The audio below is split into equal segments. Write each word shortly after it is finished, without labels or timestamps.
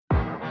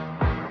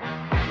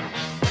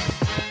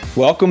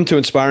Welcome to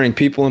Inspiring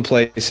People and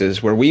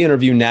Places, where we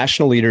interview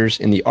national leaders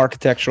in the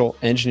architectural,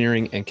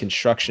 engineering, and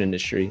construction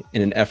industry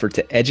in an effort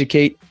to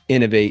educate,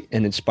 innovate,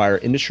 and inspire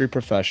industry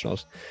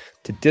professionals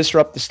to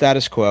disrupt the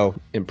status quo,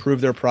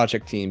 improve their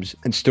project teams,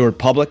 and steward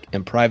public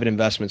and private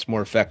investments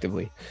more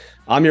effectively.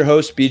 I'm your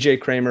host,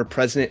 BJ Kramer,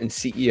 President and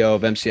CEO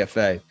of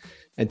MCFA.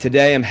 And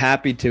today I'm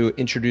happy to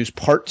introduce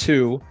part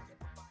two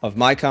of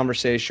my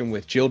conversation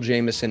with Jill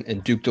Jamison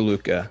and Duke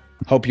DeLuca.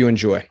 Hope you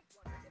enjoy.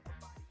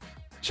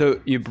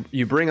 So you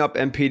bring up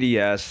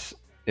NPDES,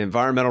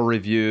 environmental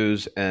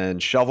reviews,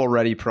 and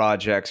shovel-ready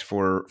projects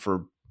for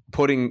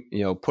putting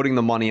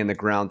the money in the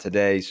ground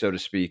today, so to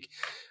speak.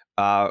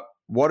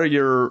 What are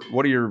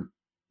your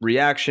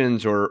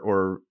reactions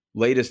or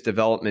latest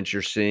developments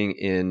you're seeing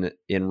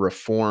in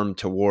reform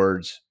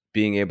towards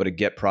being able to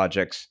get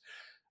projects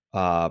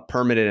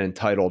permitted and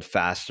entitled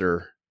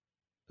faster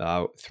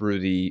through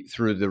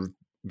the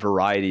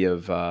variety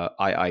of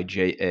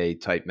IIJA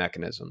type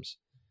mechanisms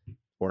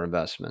or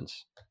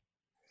investments?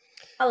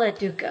 I'll let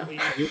Duke go.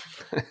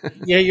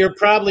 Yeah, you're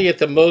probably at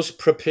the most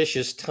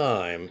propitious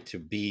time to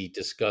be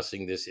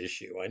discussing this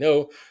issue. I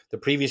know the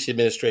previous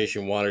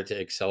administration wanted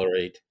to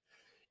accelerate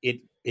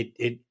it.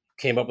 It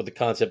came up with the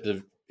concept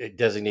of it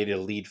designated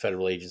a lead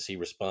federal agency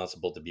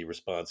responsible to be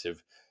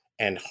responsive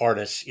and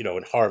harness,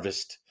 and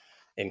harvest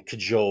and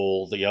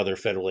cajole the other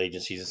federal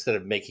agencies instead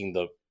of making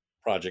the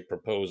project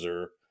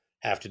proposer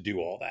have to do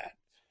all that.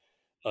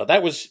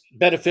 That was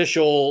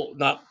beneficial.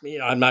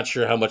 I'm not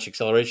sure how much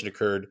acceleration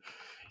occurred.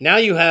 Now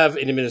you have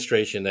an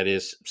administration that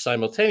is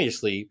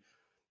simultaneously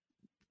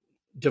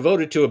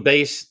devoted to a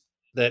base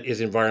that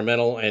is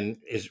environmental and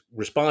is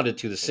responded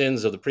to the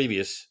sins of the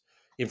previous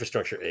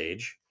infrastructure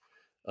age,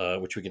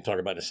 which we can talk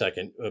about in a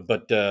second.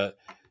 But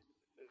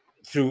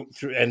through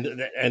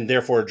and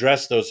therefore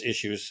address those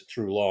issues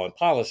through law and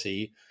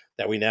policy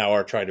that we now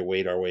are trying to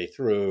wade our way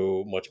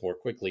through much more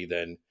quickly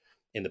than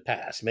in the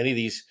past. Many of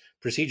these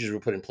procedures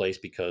were put in place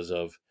because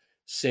of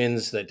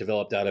sins that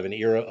developed out of an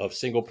era of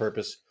single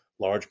purpose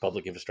large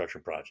public infrastructure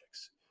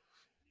projects.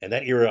 And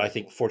that era, I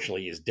think,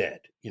 fortunately, is dead.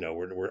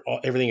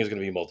 Everything is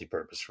going to be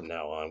multi-purpose from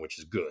now on, which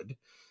is good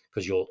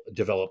because you'll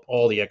develop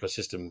all the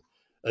ecosystem,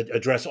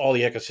 address all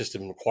the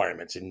ecosystem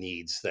requirements and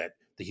needs that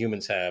the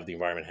humans have, the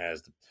environment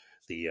has,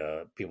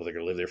 the people that are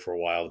going to live there for a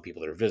while, the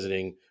people that are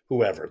visiting,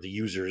 whoever, the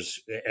users,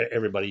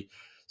 everybody's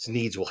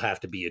needs will have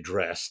to be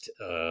addressed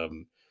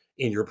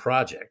in your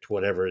project,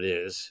 whatever it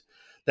is.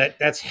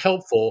 That's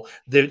helpful.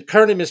 The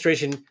current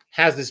administration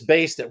has this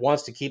base that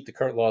wants to keep the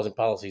current laws and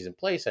policies in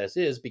place as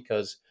is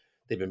because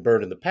they've been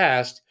burned in the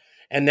past.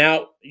 And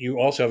now you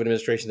also have an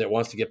administration that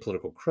wants to get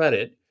political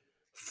credit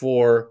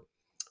for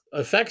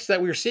effects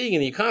that we're seeing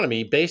in the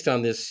economy based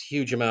on this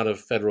huge amount of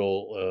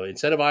federal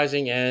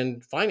incentivizing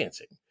and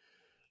financing.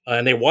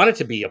 And they want it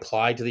to be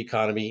applied to the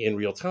economy in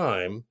real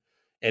time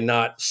and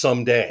not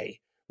someday,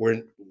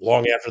 where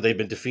long after they've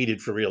been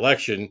defeated for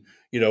reelection,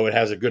 it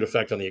has a good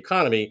effect on the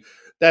economy.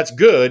 That's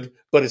good,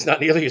 but it's not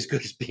nearly as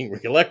good as being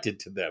reelected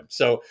to them.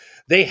 So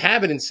they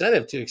have an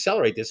incentive to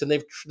accelerate this, and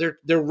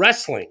they're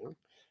wrestling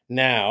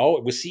now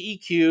with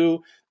CEQ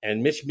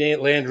and Mitch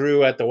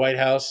Landrieu at the White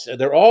House.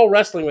 They're all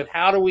wrestling with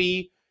how do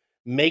we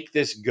make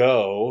this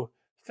go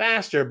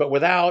faster, but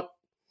without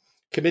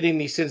committing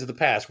these sins of the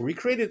past, where we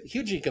created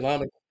huge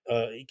economic,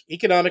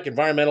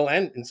 environmental,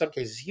 and in some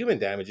cases human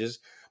damages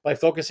by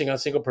focusing on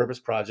single-purpose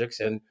projects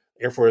and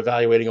therefore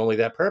evaluating only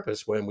that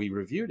purpose when we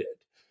reviewed it.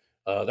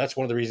 That's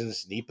one of the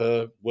reasons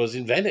NEPA was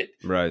invented,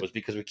 Right. was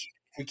because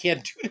we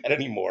can't do that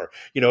anymore.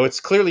 It's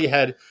clearly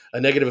had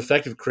a negative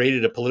effect of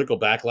created a political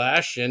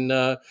backlash,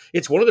 and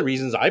it's one of the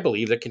reasons I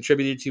believe that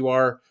contributed to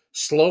our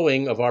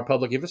slowing of our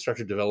public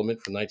infrastructure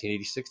development from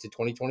 1986 to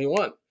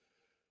 2021.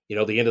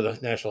 The end of the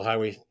National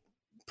Highway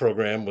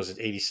program was at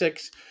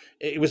 86.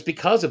 It was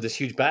because of this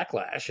huge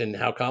backlash and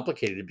how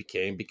complicated it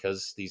became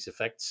because these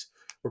effects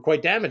were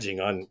quite damaging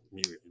on,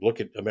 you look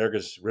at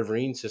America's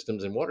riverine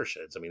systems and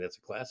watersheds. I mean, that's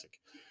a classic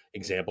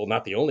example,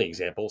 not the only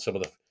example. Some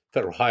of the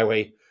federal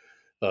highway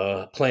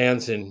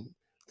plans and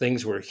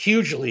things were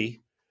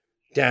hugely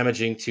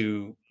damaging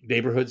to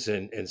neighborhoods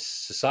and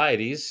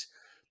societies,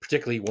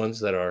 particularly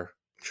ones that are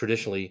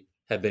traditionally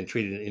have been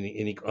treated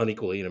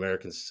unequally in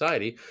American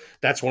society.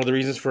 That's one of the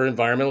reasons for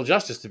environmental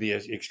justice to be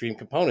an extreme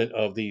component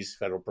of these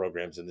federal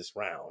programs in this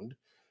round,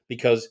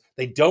 because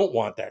they don't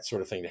want that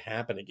sort of thing to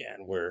happen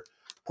again, where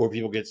poor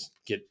people get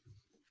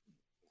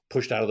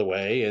pushed out of the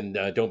way and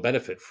don't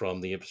benefit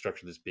from the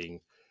infrastructure that's being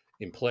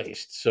in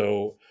place.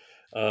 So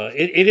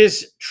it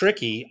is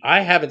tricky.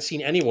 I haven't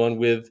seen anyone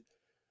with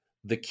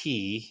the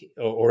key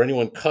or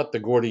anyone cut the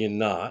Gordian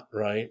knot,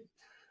 right?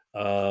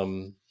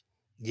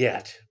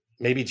 Yet.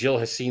 Maybe Jill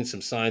has seen some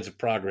signs of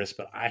progress,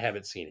 but I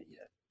haven't seen it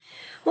yet.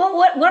 Well,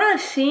 what I've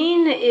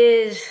seen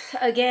is,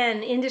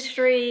 again,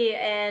 industry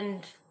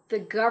and the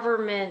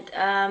government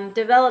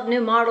develop new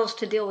models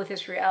to deal with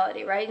this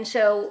reality, right? And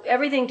so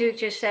everything Duke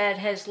just said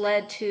has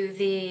led to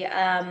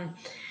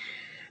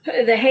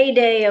the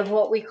heyday of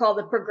what we call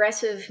the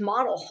progressive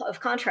model of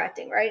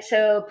contracting, right?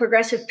 So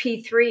progressive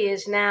P3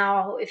 is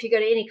now, if you go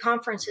to any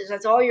conferences,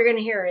 that's all you're going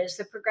to hear is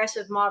the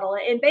progressive model.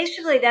 And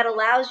basically that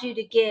allows you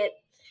to get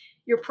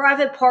your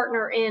private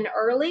partner in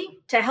early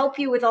to help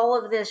you with all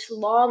of this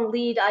long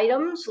lead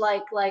items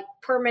like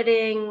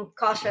permitting,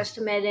 cost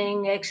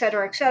estimating, et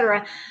cetera, et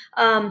cetera.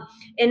 And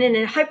in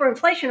a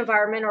hyperinflation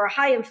environment or a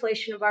high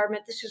inflation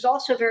environment, this is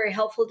also very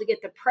helpful to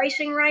get the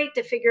pricing right,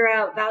 to figure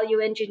out value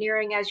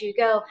engineering as you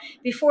go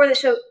before the,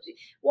 so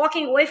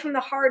walking away from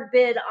the hard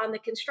bid on the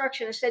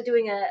construction, instead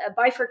doing a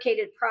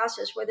bifurcated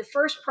process where the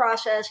first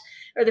process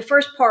or the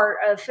first part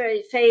of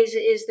phase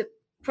is the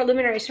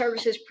preliminary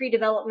services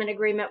pre-development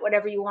agreement,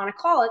 whatever you want to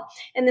call it.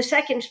 And the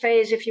second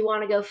phase, if you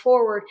want to go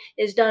forward,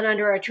 is done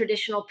under a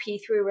traditional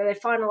P3 where they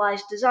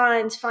finalize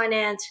designs,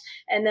 finance,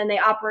 and then they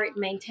operate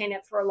and maintain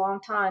it for a long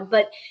time.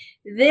 But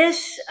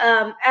this,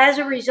 as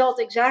a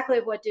result, exactly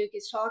of what Duke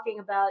is talking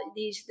about,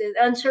 the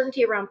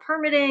uncertainty around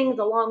permitting,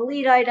 the long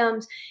lead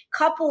items,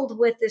 coupled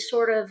with this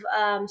sort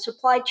of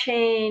supply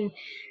chain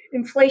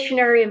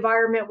inflationary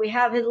environment we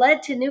have, had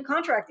led to new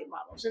contracting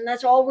models, and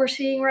that's all we're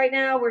seeing right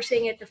now. We're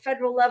seeing it at the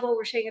federal level,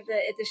 we're seeing it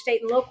at the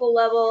state and local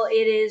level.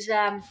 It is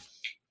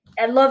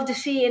I'd love to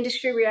see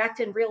industry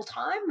react in real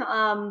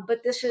time,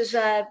 but this is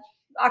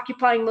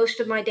occupying most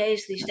of my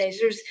days these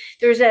days.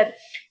 There's a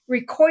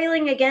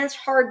recoiling against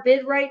hard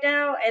bid right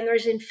now, and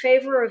there's in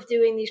favor of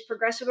doing these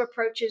progressive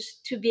approaches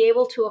to be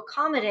able to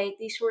accommodate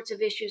these sorts of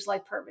issues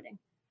like permitting.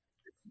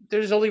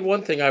 There's only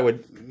one thing I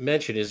would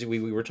mention is we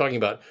were talking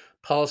about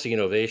policy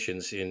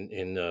innovations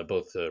in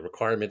both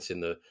requirements in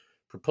the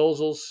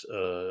proposals,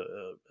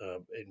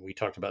 and we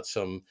talked about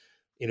some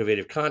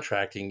innovative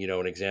contracting. You know,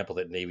 an example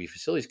that Navy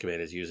Facilities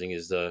Command is using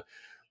is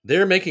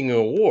they're making an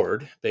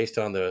award based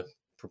on the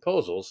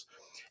proposals,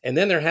 and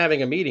then they're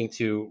having a meeting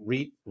to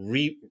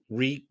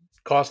re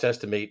cost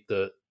estimate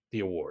the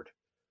award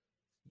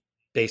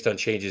based on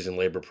changes in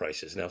labor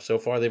prices. Now, so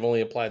far they've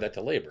only applied that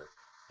to labor,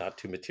 not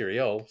to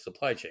material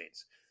supply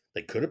chains.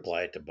 They could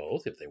apply it to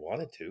both if they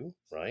wanted to,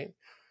 right?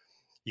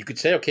 You could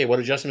say, okay, what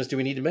adjustments do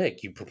we need to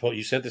make?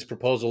 You sent this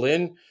proposal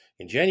in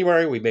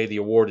January. We made the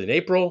award in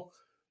April.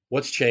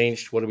 What's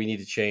changed? What do we need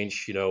to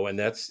change? You know, and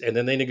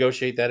then they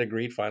negotiate that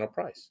agreed final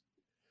price.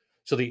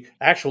 So the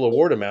actual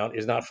award amount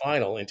is not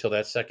final until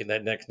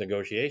that next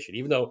negotiation,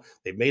 even though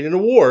they've made an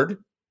award,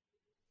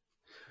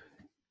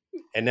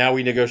 and now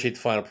we negotiate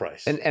the final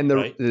price. And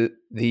right?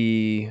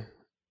 the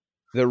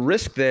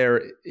risk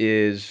there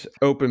is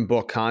open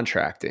book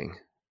contracting,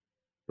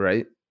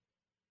 right?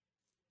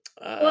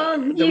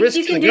 Well,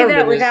 you can do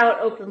that without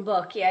open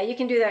book. Yeah, you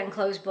can do that in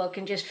closed book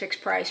and just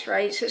fixed price,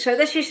 right? So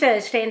that's just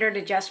a standard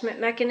adjustment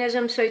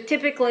mechanism. So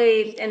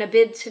typically in a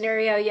bid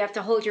scenario, you have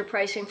to hold your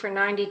pricing for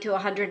 90 to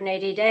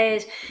 180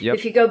 days. Yep.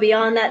 If you go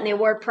beyond that in the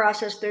award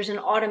process, there's an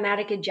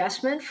automatic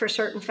adjustment for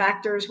certain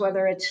factors,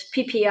 whether it's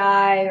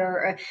PPI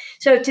or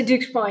so to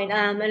Duke's point,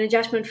 an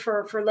adjustment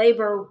for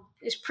labor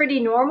is pretty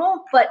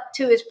normal. But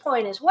to his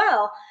point as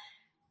well,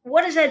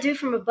 what does that do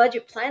from a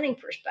budget planning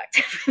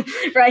perspective,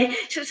 right?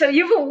 So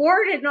you've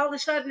awarded, and all of a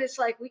sudden it's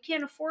like, we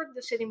can't afford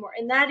this anymore,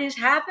 and that is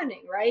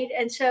happening, right?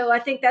 And so I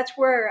think that's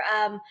where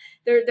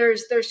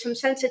there's some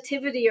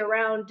sensitivity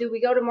around: do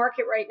we go to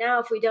market right now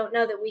if we don't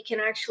know that we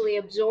can actually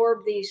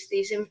absorb these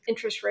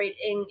interest rate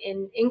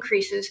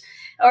increases,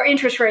 or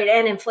interest rate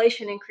and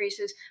inflation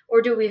increases,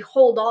 or do we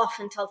hold off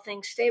until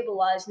things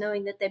stabilize,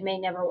 knowing that they may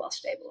never well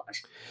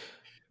stabilize?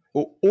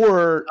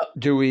 Or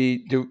do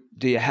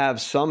you have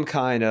some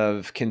kind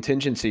of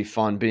contingency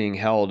fund being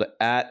held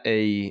at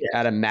a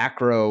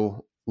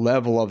macro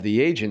level of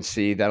the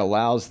agency that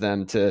allows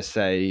them to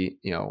say,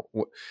 you know,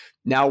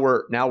 now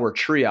we're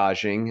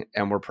triaging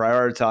and we're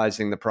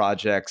prioritizing the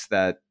projects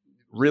that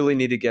really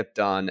need to get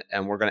done,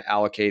 and we're going to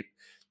allocate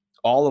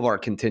all of our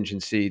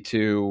contingency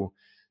to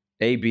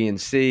A, B, and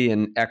C,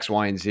 and X,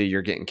 Y, and Z.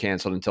 You're getting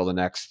canceled until the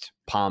next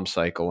POM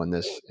cycle in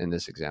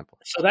this example.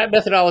 So that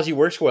methodology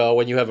works well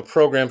when you have a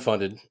program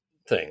funded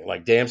thing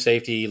like dam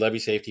safety, levee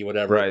safety,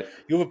 whatever. Right.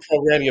 You have a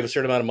program, you have a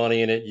certain amount of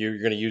money in it. You're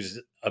going to use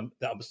a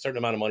certain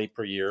amount of money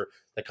per year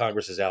that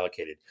Congress has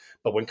allocated.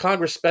 But when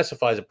Congress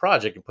specifies a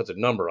project and puts a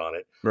number on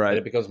it, right, then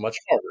it becomes much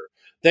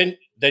harder.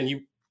 Then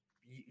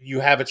you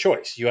have a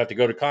choice. You have to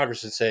go to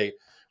Congress and say,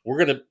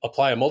 we're going to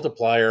apply a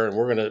multiplier and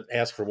we're going to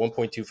ask for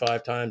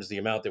 1.25 times the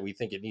amount that we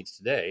think it needs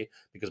today,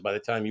 because by the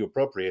time you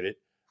appropriate it,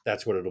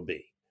 that's what it'll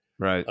be.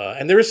 Right.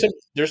 And there's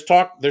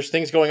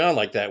things going on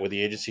like that with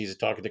the agencies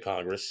talking to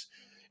Congress,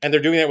 and they're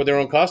doing that with their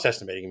own cost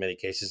estimating in many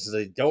cases.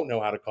 They don't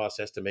know how to cost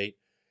estimate,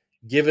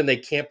 given they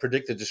can't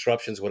predict the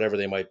disruptions, whatever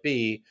they might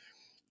be.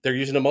 They're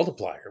using a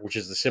multiplier, which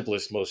is the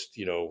simplest, most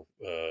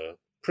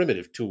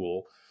primitive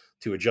tool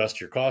to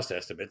adjust your cost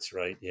estimates,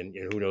 right? And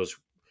who knows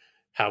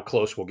how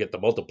close we'll get the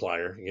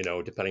multiplier,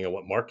 depending on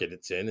what market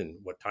it's in and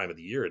what time of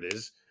the year it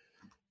is.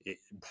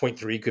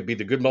 0.3 could be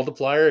the good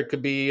multiplier. It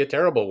could be a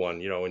terrible one,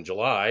 in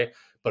July,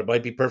 but it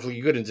might be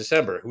perfectly good in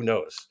December. Who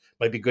knows?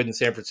 Might be good in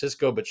San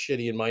Francisco, but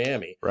shitty in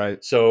Miami.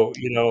 Right. So,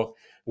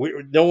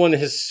 No one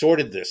has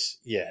sorted this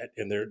yet,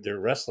 and they're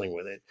wrestling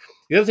with it.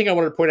 The other thing I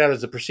wanted to point out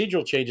is the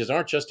procedural changes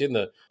aren't just in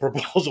the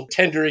proposal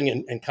tendering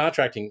and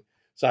contracting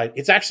side.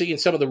 It's actually in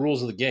some of the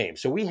rules of the game.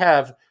 So we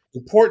have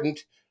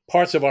important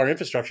parts of our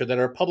infrastructure that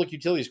are public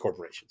utilities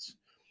corporations,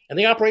 and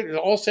they operate in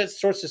all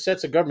sorts of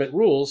sets of government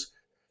rules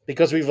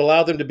because we've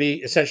allowed them to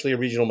be essentially a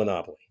regional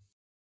monopoly,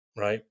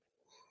 right?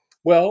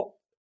 Well,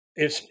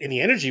 it's in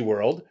the energy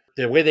world.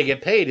 The way they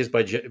get paid is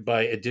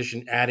by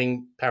addition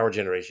adding power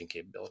generation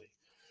capability.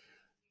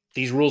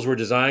 These rules were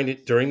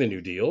designed during the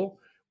New Deal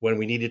when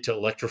we needed to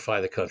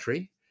electrify the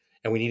country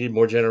and we needed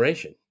more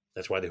generation.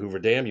 That's why the Hoover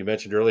Dam you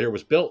mentioned earlier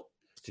was built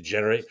to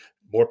generate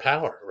more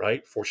power,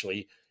 right?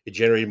 Fortunately, it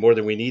generated more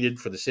than we needed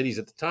for the cities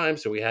at the time,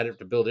 so we had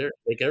to build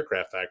make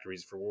aircraft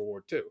factories for World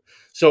War II.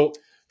 So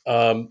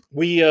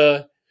we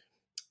in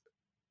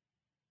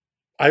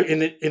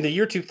the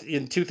year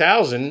in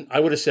 2000, I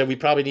would have said we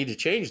probably need to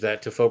change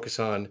that to focus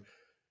on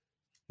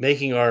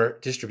making our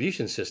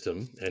distribution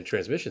system and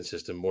transmission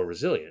system more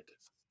resilient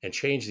and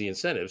change the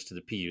incentives to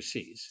the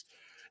PUCs.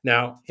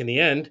 Now, in the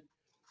end,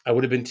 I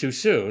would have been too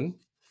soon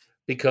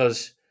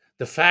because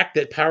the fact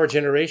that power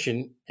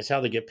generation is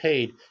how they get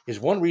paid is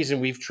one reason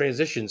we've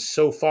transitioned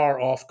so far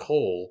off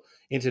coal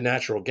into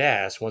natural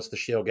gas once the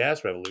shale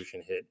gas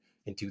revolution hit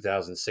in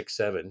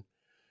 2006-7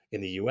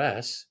 in the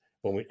US,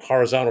 when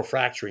horizontal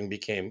fracturing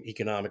became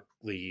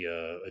economically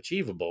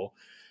achievable.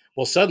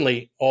 Well,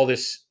 suddenly all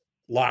this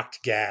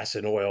locked gas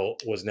and oil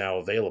was now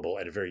available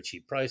at very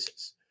cheap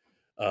prices.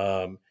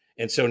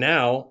 And so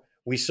now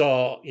we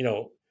saw,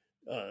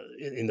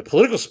 in the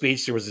political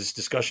speech, there was this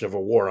discussion of a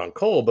war on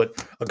coal,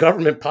 but a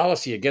government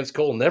policy against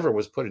coal never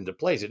was put into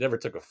place. It never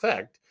took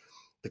effect.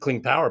 The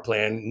Clean Power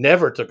Plan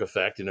never took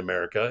effect in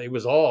America. It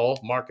was all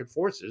market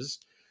forces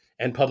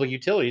and public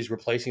utilities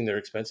replacing their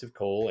expensive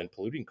coal and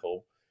polluting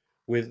coal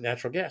with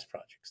natural gas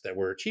projects that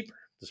were cheaper.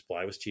 The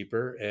supply was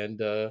cheaper, and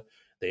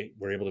they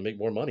were able to make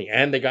more money.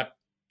 And they got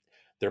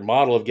their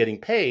model of getting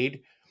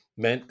paid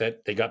meant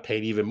that they got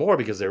paid even more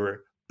because they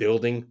were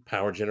building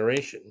power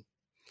generation.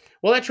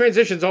 Well, that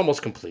transition is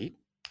almost complete.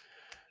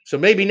 So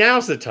maybe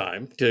now's the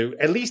time to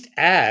at least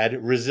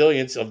add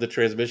resilience of the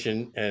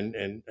transmission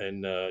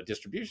and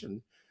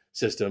distribution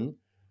system.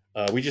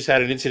 We just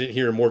had an incident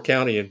here in Moore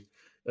County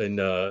in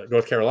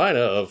North Carolina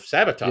of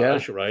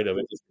sabotage, right, of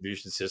a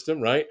distribution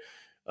system, right?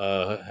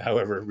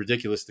 However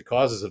ridiculous the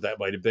causes of that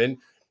might have been,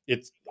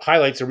 it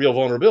highlights a real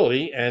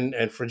vulnerability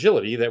and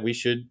fragility that we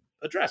should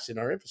address in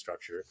our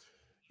infrastructure.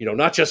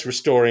 Not just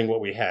restoring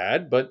what we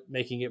had, but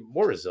making it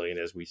more resilient,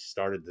 as we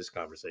started this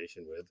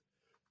conversation with,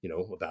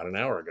 about an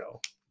hour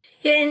ago.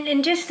 Yeah,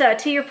 and just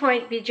to your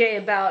point, BJ,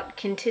 about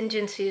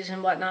contingencies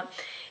and whatnot,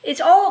 it's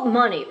all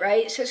money,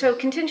 right? So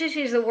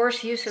contingency is the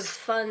worst use of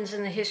funds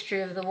in the history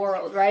of the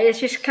world, right?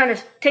 It's just kind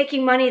of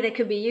taking money that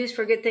could be used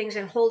for good things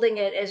and holding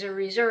it as a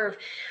reserve.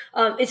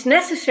 It's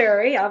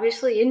necessary.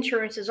 Obviously,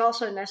 insurance is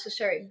also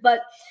necessary,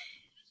 but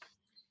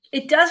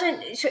it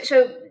doesn't.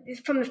 So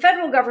from the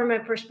federal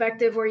government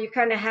perspective, where you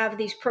kind of have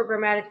these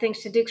programmatic things,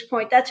 to Duke's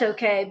point, that's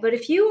okay. But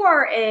if you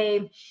are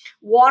a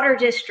water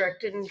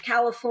district in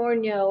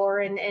California or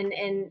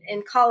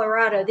in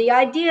Colorado, the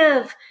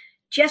idea of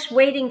just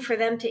waiting for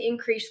them to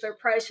increase their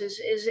prices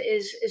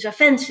is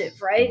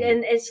offensive, right?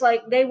 And it's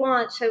like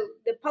so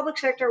the public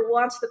sector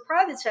wants the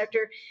private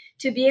sector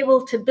to be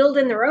able to build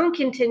in their own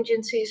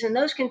contingencies, and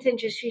those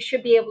contingencies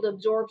should be able to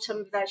absorb some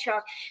of that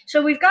shock.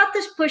 So we've got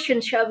this push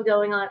and shove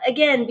going on.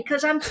 Again,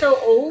 because I'm so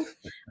old,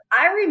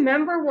 I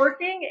remember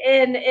working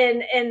in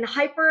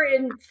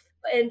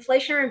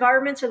inflationary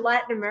environments in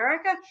Latin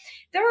America.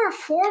 There are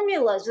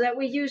formulas that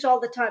we use all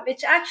the time.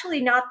 It's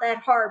actually not that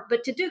hard.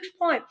 But to Duke's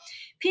point,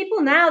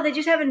 people now, they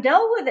just haven't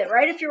dealt with it,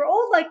 right? If you're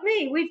old like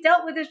me, we've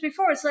dealt with this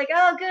before. It's like,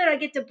 oh, good, I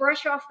get to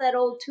brush off that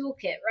old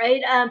toolkit,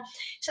 right?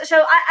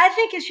 So I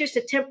think it's just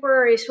a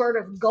temporary sort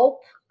of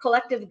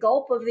collective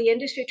gulp of the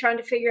industry trying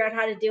to figure out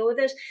how to deal with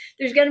this.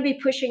 There's going to be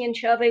pushing and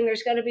shoving.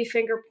 There's going to be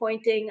finger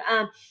pointing.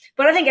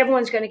 But I think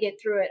everyone's going to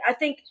get through it. I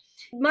think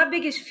my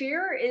biggest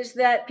fear is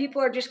that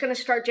people are just going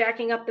to start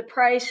jacking up the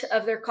price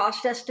of their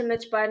cost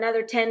estimates by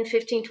another 10,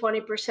 15,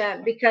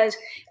 20%, because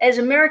as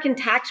American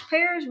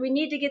taxpayers, we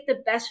need to get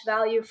the best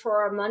value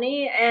for our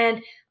money,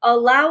 and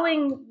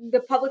allowing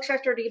the public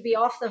sector to be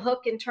off the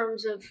hook in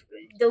terms of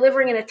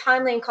delivering in a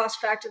timely and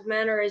cost-effective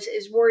manner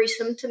is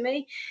worrisome to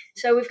me.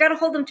 So we've got to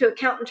hold them to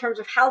account in terms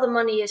of how the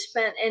money is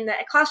spent, and the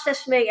cost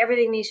estimating,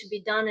 everything needs to be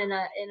done in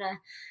a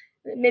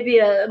maybe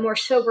a more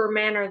sober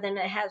manner than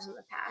it has in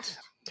the past.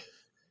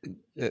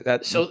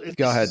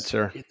 Go ahead,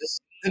 sir. This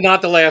is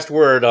not the last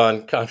word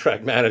on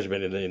contract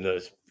management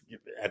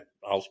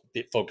I'll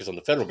focus on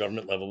the federal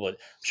government level, but I'm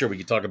sure we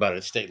could talk about it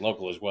at state and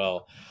local as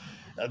well.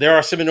 There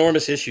are some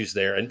enormous issues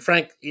there. And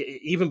Frank,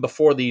 even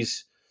before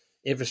these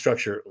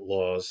infrastructure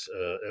laws,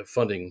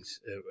 fundings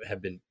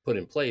have been put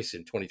in place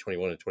in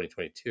 2021 and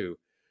 2022,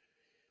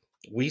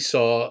 we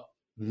saw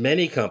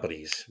many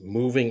companies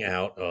moving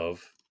out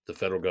of the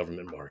federal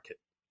government market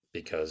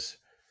because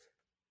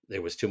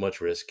there was too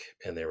much risk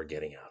and they were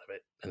getting out of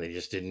it, and they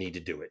just didn't need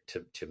to do it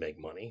to make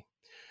money.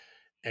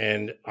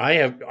 And I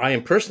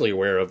am personally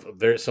aware of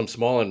some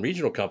small and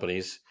regional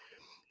companies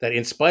that,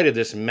 in spite of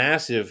this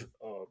massive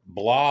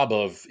blob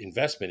of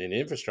investment in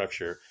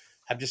infrastructure,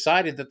 have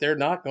decided that they're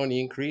not going to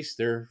increase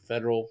their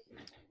federal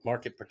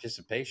market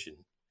participation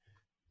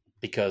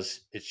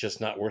because it's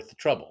just not worth the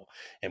trouble.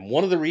 And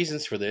one of the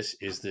reasons for this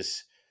is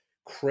this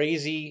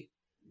crazy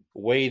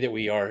way that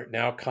we are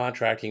now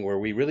contracting, where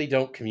we really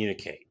don't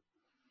communicate,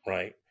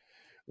 right?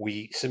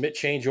 We submit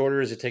change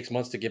orders, it takes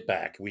months to get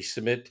back. We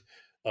submit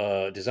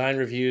design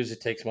reviews,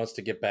 it takes months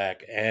to get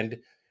back. And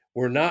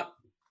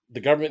the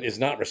government is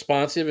not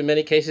responsive in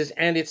many cases,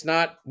 and it's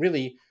not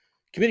really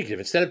communicative.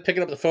 Instead of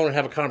picking up the phone and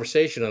have a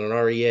conversation on an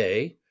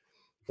REA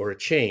or a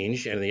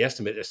change and the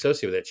estimate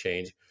associated with that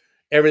change,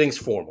 everything's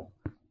formal,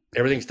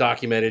 everything's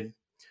documented.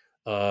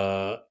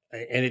 And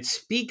it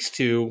speaks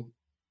to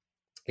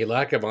a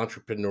lack of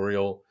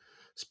entrepreneurial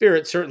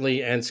spirit,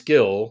 certainly, and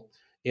skill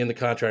in the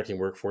contracting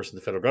workforce in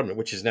the federal government,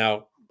 which is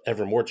now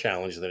ever more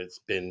challenged than it's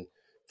been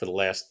for the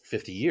last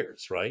 50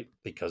 years, right?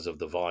 Because of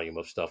the volume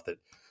of stuff that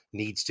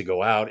needs to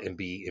go out and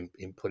be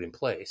put in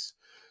place.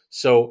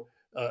 So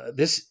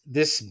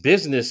this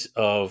business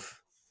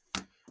of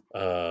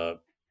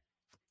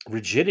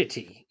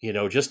rigidity,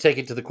 just take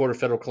it to the Court of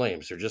Federal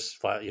Claims, or just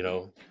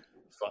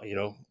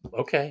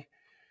okay,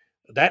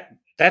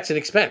 that's an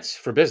expense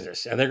for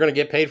business, and they're going to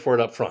get paid for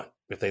it up front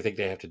if they think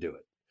they have to do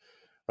it,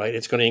 right?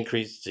 It's going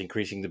to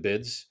increasing the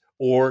bids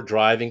or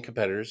driving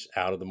competitors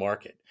out of the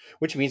market,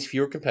 which means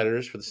fewer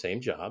competitors for the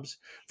same jobs.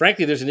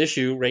 Frankly, there's an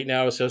issue right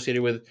now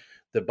associated with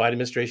the Biden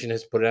administration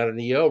has put out an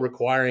EO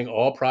requiring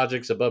all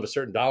projects above a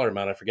certain dollar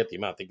amount. I forget the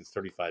amount. I think it's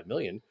 35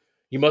 million.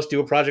 You must do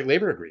a project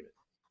labor agreement.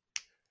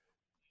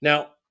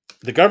 Now,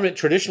 the government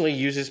traditionally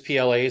uses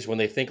PLAs when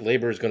they think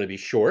labor is going to be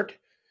short.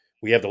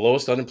 We have the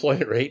lowest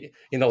unemployment rate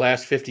in the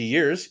last 50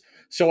 years.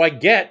 So I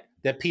get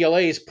that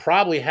PLAs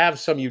probably have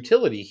some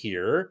utility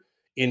here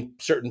in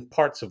certain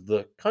parts of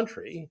the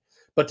country,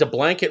 but to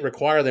blanket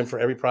require them for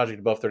every project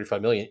above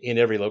 35 million in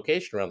every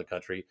location around the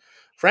country,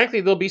 frankly,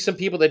 there'll be some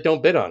people that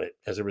don't bid on it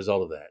as a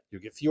result of that. You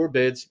get fewer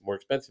bids, more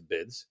expensive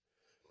bids,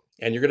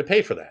 and you're going to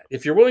pay for that.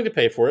 If you're willing to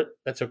pay for it,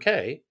 that's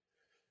okay.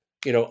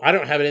 I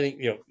don't have anything,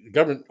 the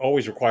government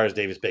always requires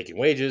Davis-Bacon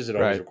wages. It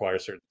always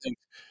requires certain things.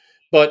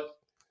 But,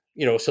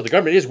 so the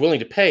government is willing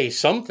to pay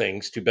some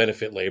things to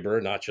benefit labor,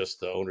 not just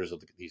the owners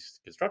of these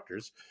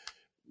constructors.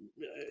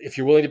 If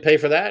you're willing to pay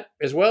for that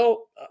as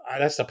well,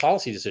 that's a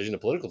policy decision, a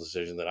political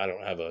decision that I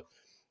don't have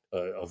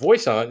a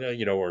voice on,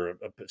 or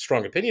a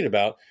strong opinion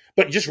about.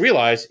 But just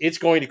realize it's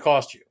going to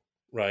cost you,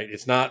 right?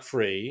 It's not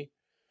free.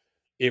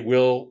 It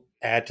will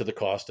add to the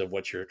cost of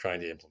what you're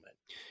trying to implement.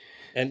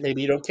 And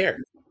maybe you don't care.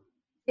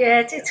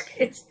 Yeah,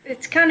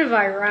 it's kind of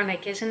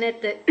ironic, isn't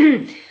it,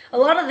 that a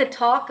lot of the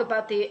talk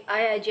about the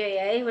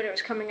IIJA when it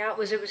was coming out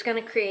was it was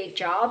going to create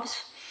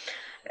jobs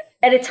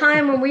at a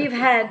time when we've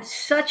had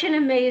such an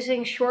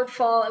amazing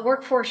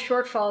workforce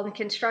shortfall in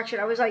construction.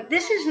 I was like,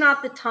 this is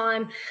not the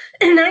time.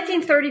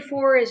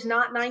 1934 is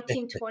not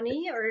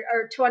 1920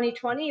 or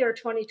 2020 or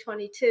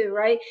 2022,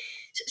 right?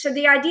 So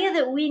the idea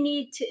that we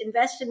need to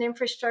invest in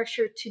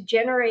infrastructure to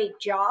generate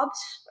jobs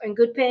and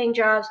good paying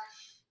jobs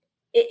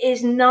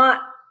is not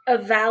a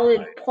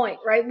valid point,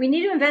 right? We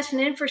need to invest in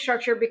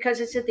infrastructure because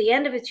it's at the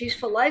end of its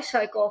useful life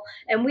cycle,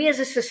 and we as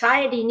a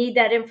society need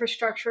that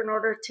infrastructure in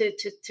order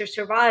to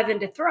survive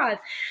and to thrive.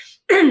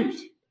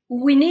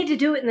 We need to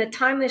do it in the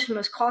timeliest and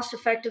most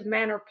cost-effective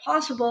manner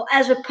possible,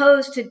 as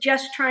opposed to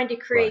just trying to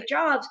create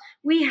jobs.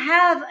 We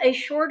have a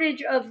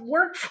shortage of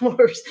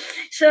workforce.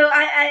 So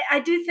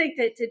I do think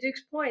that, to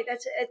Duke's point,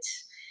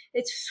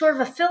 it's sort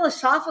of a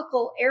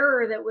philosophical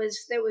error that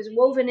was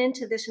woven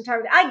into this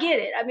entire thing. I get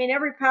it. I mean,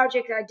 every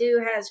project I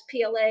do has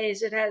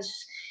PLAs. It has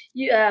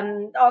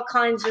all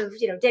kinds of,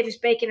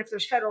 Davis-Bacon if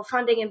there's federal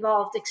funding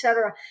involved, et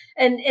cetera.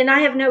 And I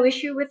have no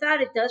issue with that.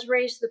 It does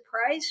raise the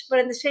price. But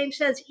in the same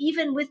sense,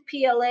 even with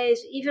PLAs,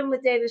 even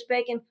with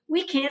Davis-Bacon,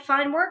 we can't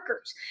find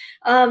workers.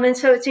 And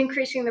so it's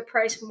increasing the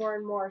price more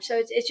and more. So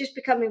it's just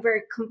becoming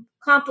very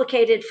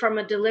complicated from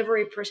a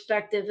delivery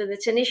perspective. And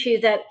it's an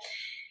issue that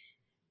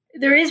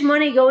there is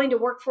money going to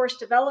workforce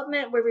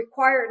development. We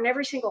require it in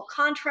every single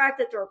contract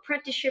that there are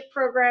apprenticeship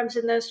programs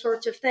and those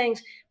sorts of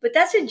things. But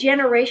that's a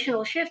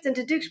generational shift. And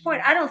to Duke's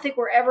point, I don't think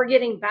we're ever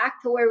getting back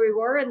to where we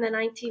were in the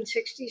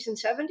 1960s and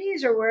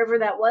 70s or wherever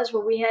that was,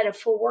 where we had a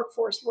full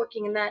workforce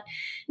working in that.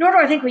 Nor do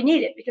I think we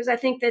need it, because I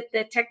think that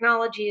the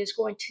technology is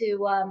going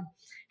to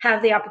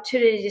have the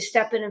opportunity to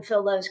step in and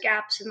fill those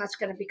gaps. And that's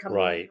going to become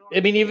right. I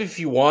mean, even if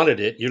you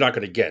wanted it, you're not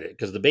going to get it,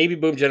 because the baby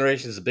boom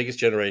generation is the biggest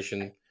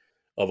generation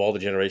of all the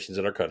generations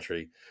in our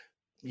country.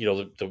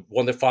 The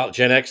one that followed,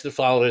 Gen X that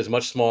followed it, is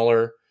much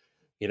smaller.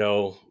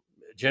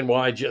 Gen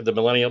Y, the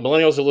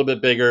millennials are a little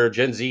bit bigger.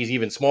 Gen Z is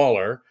even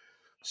smaller.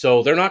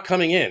 So they're not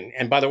coming in.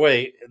 And by the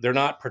way, they're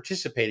not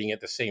participating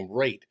at the same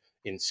rate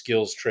in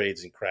skills,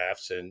 trades, and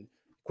crafts and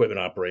equipment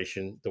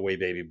operation the way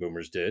baby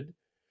boomers did.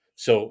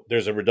 So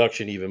there's a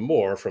reduction even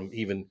more from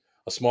even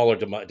a smaller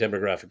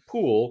demographic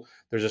pool.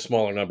 There's a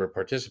smaller number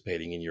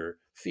participating in your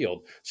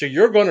field. So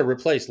you're going to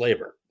replace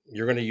labor.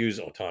 You're going to use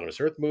autonomous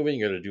earth moving.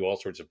 You're going to do all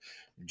sorts of.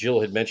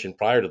 Jill had mentioned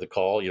prior to the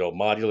call,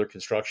 modular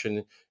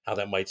construction, how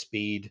that might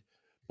speed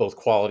both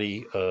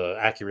quality,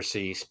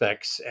 accuracy,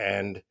 specs,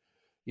 and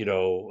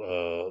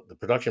the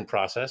production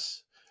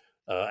process,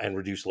 and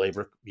reduce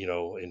labor,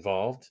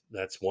 involved.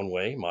 That's one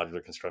way.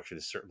 Modular construction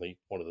is certainly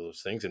one of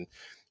those things. And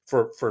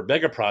for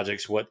mega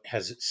projects, what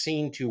has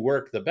seemed to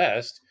work the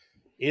best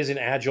is an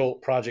agile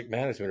project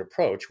management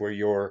approach where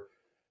you're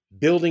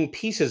building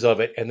pieces of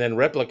it and then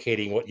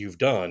replicating what you've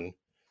done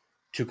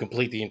to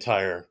complete the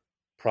entire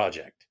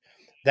project.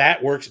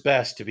 That works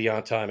best to be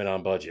on time and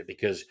on budget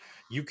because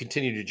you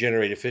continue to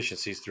generate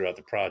efficiencies throughout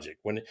the project.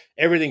 When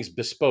everything's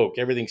bespoke,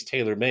 everything's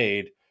tailor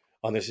made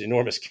on this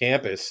enormous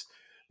campus,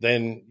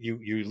 then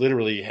you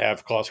literally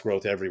have cost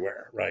growth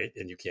everywhere, right?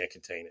 And you can't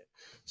contain it.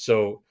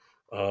 So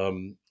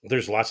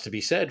there's lots to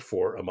be said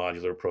for a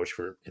modular approach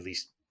for at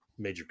least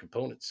major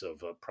components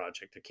of a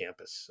project, a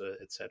campus,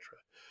 et cetera.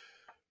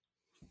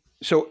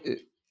 So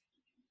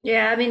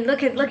Yeah, I mean,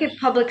 look at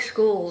public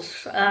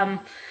schools.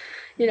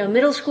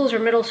 Middle schools are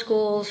middle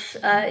schools.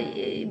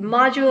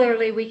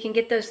 Modularly, we can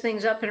get those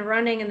things up and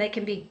running, and they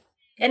can be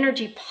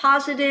energy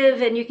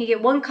positive, and you can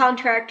get one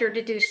contractor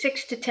to do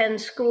 6 to 10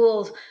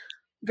 schools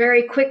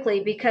very quickly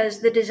because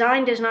the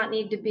design does not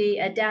need to be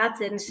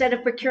adapted. Instead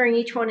of procuring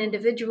each one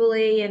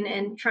individually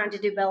and trying to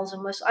do bells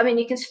and whistles, I mean,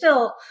 you can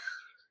still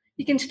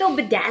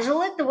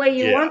bedazzle it the way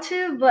you want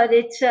to, but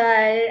it's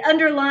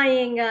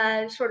underlying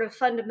sort of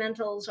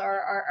fundamentals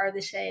are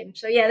the same.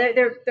 So yeah,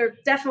 they're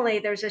definitely,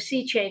 there's a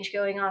sea change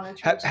going on in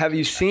terms have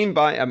you seen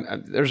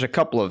there's a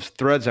couple of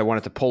threads I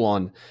wanted to pull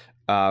on.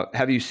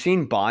 Have you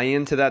seen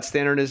buy-in to that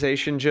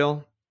standardization,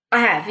 Jill? I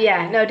have,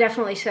 yeah, no,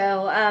 definitely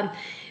so.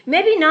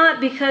 Maybe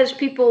not because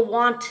people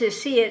want to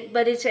see it,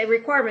 but it's a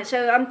requirement.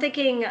 So I'm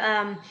thinking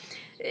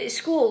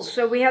schools.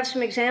 So we have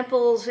some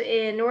examples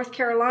in North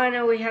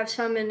Carolina. We have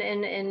some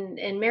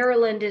in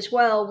Maryland as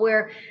well,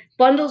 where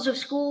bundles of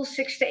schools,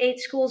 6 to 8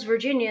 schools,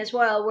 Virginia as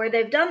well, where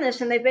they've done this.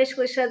 And they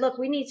basically said, look,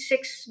 we need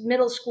 6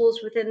 middle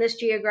schools within this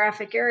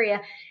geographic area.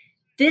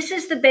 This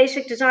is the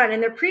basic design,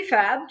 and they're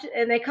prefabbed,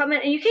 and they come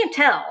in, and you can't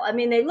tell. I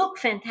mean, they look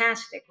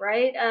fantastic,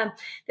 right?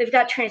 They've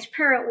got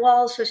transparent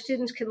walls so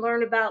students can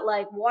learn about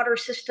like water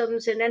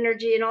systems and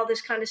energy and all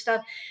this kind of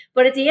stuff.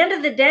 But at the end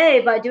of the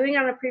day, by doing it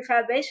on a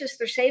prefab basis,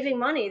 they're saving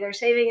money. They're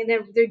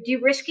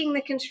de-risking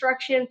the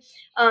construction,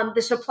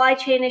 the supply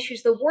chain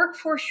issues, the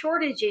workforce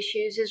shortage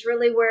issues is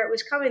really where it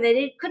was coming.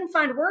 They couldn't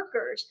find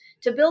workers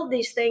to build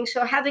these things,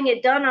 so having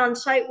it done on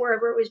site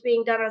wherever it was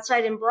being done on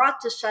site and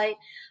brought to site.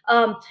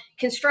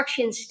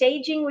 Construction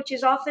staging, which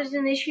is often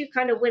an issue,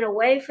 kind of went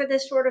away for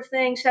this sort of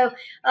thing. So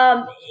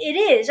it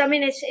is. I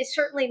mean, it's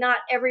certainly not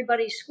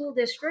everybody's school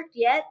district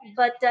yet,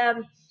 but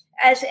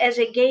as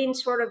it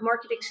gains sort of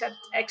market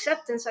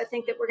acceptance, I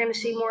think that we're going to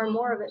see more and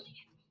more of it.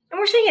 And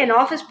we're seeing it in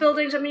office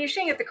buildings. I mean, you're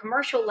seeing it at the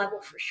commercial level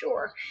for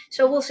sure.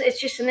 So it's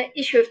just an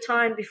issue of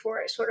time before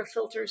it sort of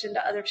filters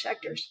into other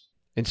sectors.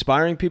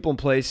 Inspiring People and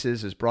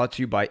Places is brought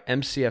to you by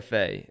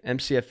MCFA.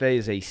 MCFA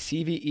is a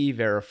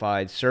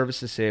CVE-verified,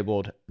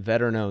 service-disabled,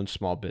 veteran-owned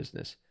small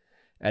business.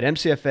 At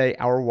MCFA,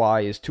 our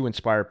why is to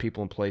inspire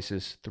people and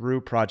places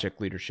through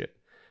project leadership.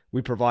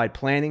 We provide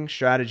planning,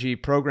 strategy,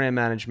 program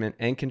management,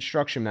 and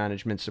construction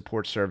management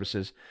support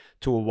services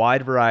to a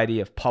wide variety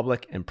of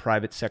public and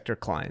private sector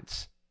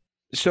clients.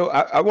 So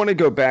I want to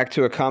go back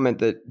to a comment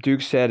that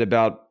Duke said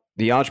about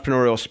the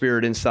entrepreneurial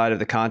spirit inside of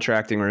the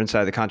contracting or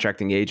inside the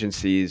contracting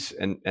agencies,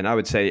 and I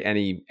would say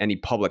any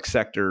public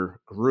sector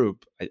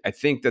group. I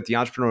think that the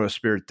entrepreneurial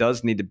spirit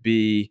does need to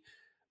be,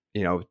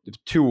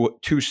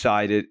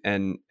 two-sided,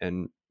 and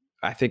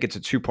I think it's a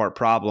two-part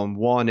problem.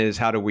 One is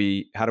how do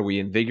we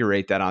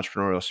invigorate that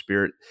entrepreneurial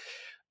spirit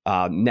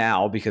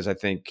now, because I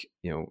think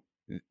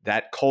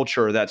that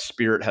culture, that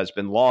spirit has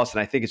been lost,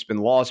 and I think it's been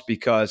lost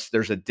because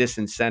there's a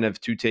disincentive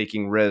to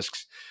taking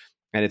risks.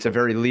 And it's a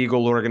very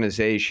legal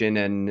organization,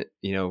 and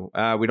we don't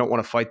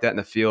want to fight that in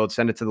the field.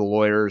 Send it to the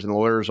lawyers, and the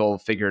lawyers will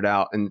figure it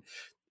out. And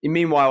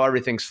meanwhile,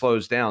 everything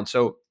slows down.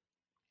 So,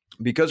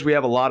 because we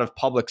have a lot of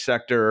public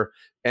sector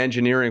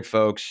engineering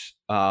folks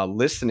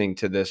listening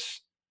to this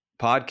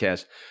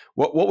podcast,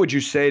 what would you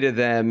say to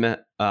them?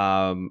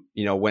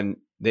 When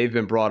they've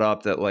been brought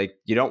up that like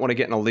you don't want to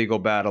get in a legal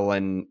battle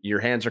and your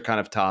hands are kind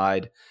of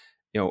tied.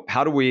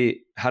 How do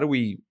we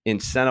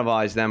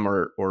incentivize them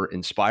or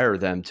inspire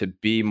them to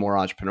be more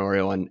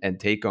entrepreneurial and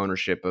take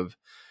ownership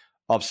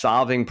of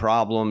solving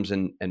problems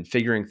and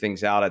figuring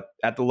things out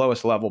at the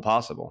lowest level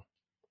possible?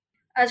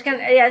 It's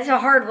a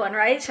hard one,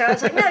 right? So I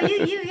was like, no,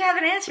 you have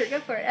an answer.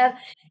 Go for it.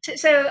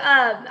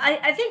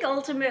 I think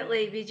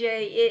ultimately,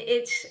 BJ,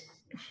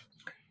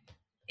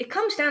 it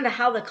comes down to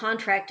how the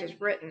contract is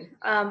written.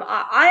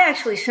 I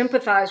actually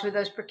sympathize with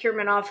those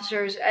procurement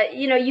officers.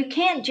 You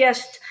can't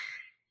just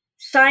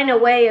sign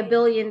away $1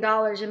 billion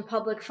in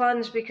public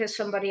funds because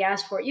somebody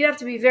asked for it. You have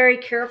to be very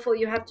careful.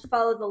 You have to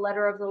follow the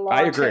letter of the law,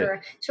 I agree.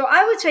 etc. So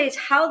I would say it's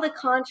how the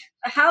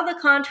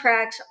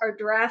contracts are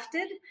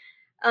drafted,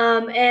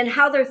 and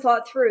how they're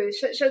thought through.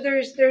 So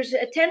there's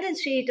a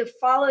tendency to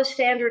follow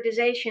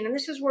standardization, and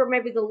this is where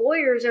maybe the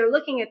lawyers are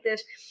looking at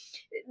this.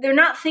 they're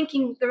not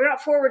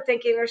forward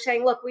thinking. They're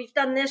saying, look, we've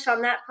done this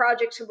on that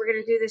project, so we're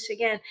going to do this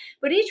again.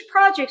 But each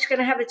project's going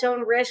to have its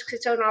own risks,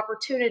 its own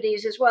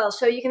opportunities as well.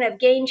 So you can have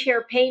gain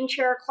share, pain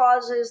share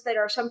clauses that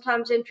are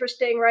sometimes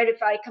interesting, right?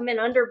 If I come in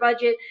under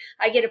budget,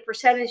 I get a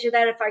percentage of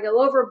that. If I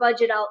go over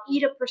budget, I'll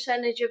eat a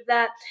percentage of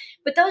that.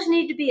 But those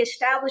need to be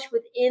established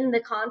within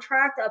the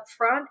contract up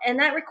front, and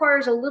that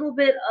requires a little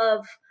bit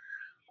of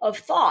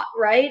thought,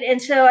 right?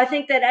 And so I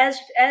think that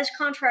as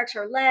contracts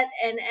are let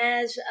and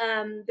as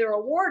they're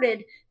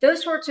awarded,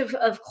 those sorts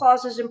of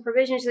clauses and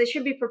provisions, they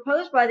should be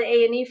proposed by the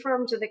A&E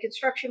firms or the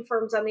construction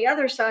firms on the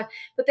other side,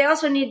 but they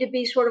also need to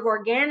be sort of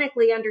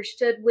organically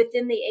understood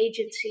within the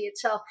agency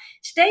itself.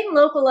 State and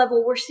local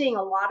level, we're seeing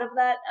a lot of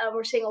that.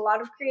 We're seeing a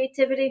lot of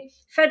creativity.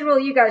 Federal,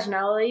 you guys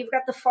know, you've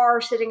got the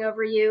FAR sitting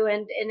over you,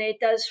 and it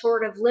does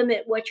sort of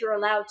limit what you're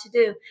allowed to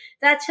do.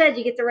 That said,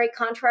 you get the right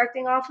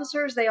contracting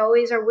officers. They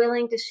always are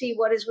willing to see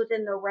what is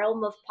within the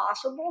realm of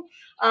possible.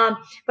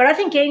 But I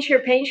think gain share,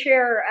 pain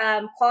share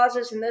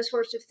clauses and those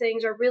sorts of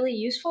things are really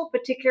useful,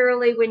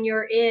 particularly when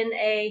you're in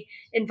a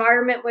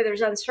environment where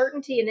there's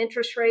uncertainty and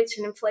interest rates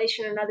and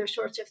inflation and other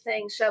sorts of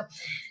things. So,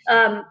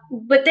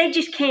 but they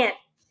just can't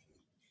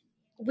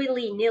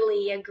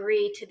willy-nilly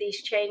agree to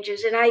these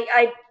changes. And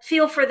I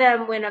feel for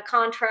them when a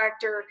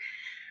contractor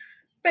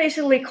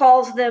basically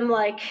calls them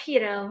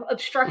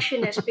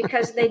obstructionists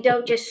because they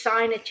don't just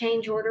sign a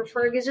change order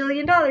for $1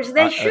 gazillion.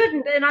 They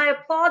shouldn't, and I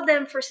applaud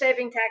them for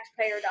saving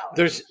taxpayer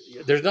dollars.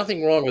 There's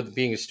nothing wrong with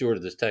being a steward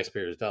of this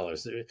taxpayers'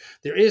 dollars.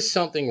 There is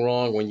something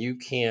wrong when you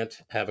can't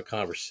have a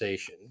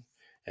conversation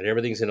and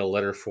everything's in a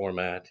letter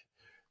format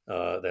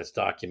that's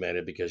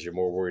documented because you're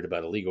more worried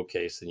about a legal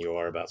case than you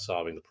are about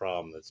solving the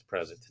problem that's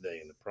present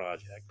today in the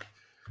project.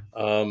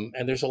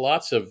 And there's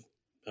lots of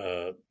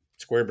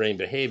square brain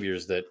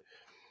behaviors that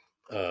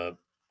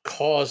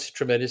cause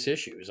tremendous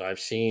issues. I've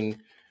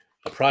seen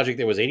a project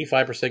that was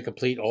 85%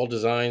 complete. All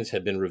designs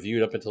had been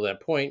reviewed up until that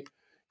point.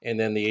 And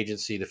then the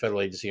federal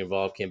agency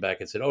involved came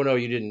back and said, oh, no,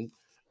 you didn't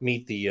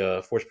meet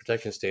the force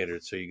protection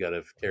standards. So you got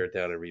to tear it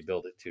down and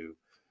rebuild it to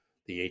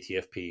the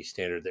ATFP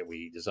standard that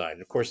we designed.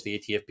 And of course, the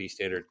ATFP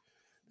standard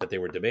that they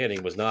were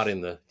demanding was not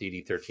in the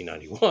DD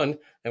 1391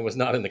 and was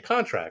not in the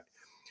contract,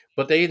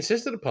 but they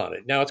insisted upon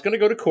it. Now it's going to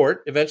go to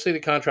court. Eventually the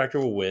contractor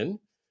will win.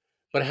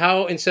 But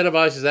how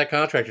incentivized is that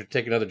contractor to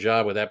take another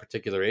job with that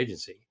particular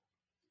agency?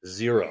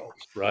 Zero,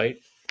 right?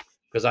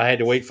 Because I had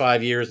to wait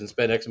 5 years and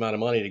spend X amount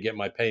of money to get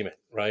my payment,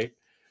 right?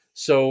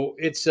 So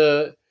it's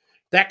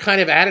that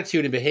kind of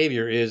attitude and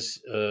behavior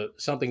is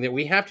something that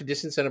we have to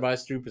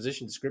disincentivize through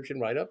position description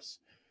write-ups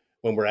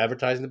when we're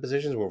advertising the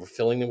positions, where we're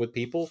filling them with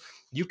people.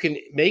 You can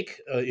make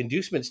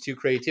inducements to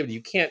creativity.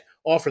 You can't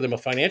offer them a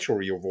financial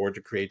reward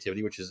to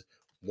creativity, which is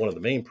one of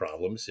the main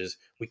problems, is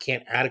we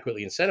can't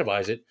adequately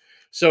incentivize it.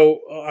 So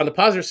on the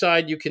positive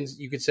side, you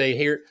could say,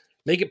 here,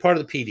 make it part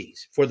of the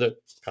PDs for the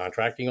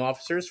contracting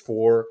officers,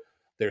 for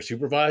their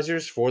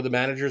supervisors, for the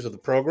managers of the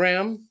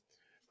program,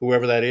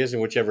 whoever that is in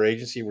whichever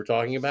agency we're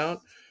talking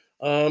about.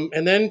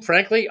 And then,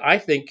 frankly, I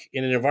think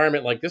in an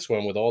environment like this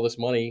one, with all this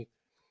money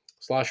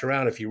slosh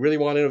around, if you really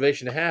want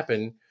innovation to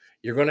happen,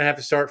 you're going to have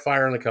to start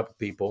firing a couple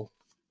people,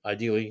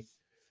 ideally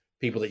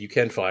people that you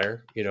can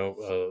fire,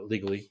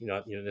 legally,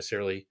 not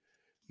necessarily,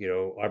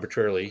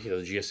 arbitrarily.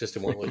 The GS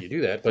system won't let you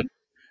do that, but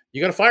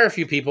you got to fire a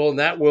few people, and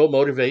that will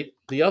motivate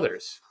the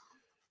others.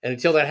 And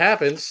until that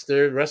happens,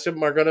 the rest of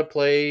them are going to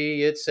play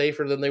it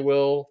safer than they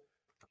will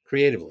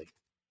creatively,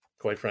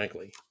 quite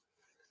frankly.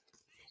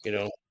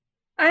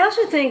 I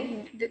also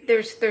think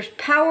there's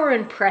power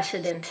in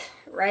precedent,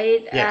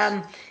 right?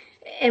 Yes.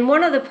 And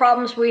one of the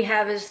problems we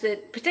have is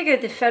that, particularly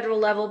at the federal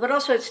level, but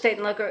also at state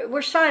and local,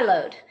 we're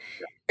siloed.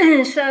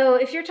 So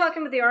if you're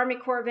talking with the Army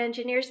Corps of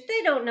Engineers,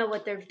 they don't know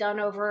what they've done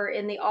over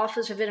in the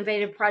Office of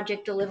Innovative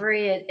Project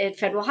Delivery at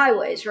Federal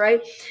Highways,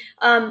 right?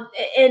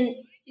 And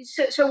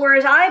so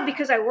whereas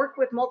because I work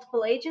with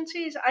multiple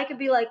agencies, I could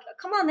be like,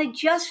 come on, they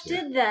just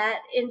did that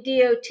in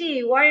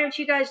DOT. Why aren't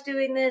you guys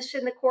doing this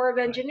in the Corps of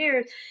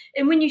Engineers?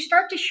 And when you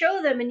start to show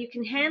them and you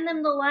can hand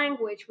them the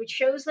language, which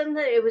shows them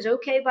that it was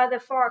okay by the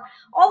FAR,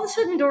 all of a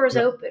sudden doors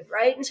open,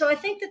 right? And so I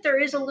think that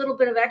there is a little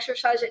bit of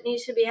exercise that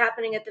needs to be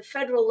happening at the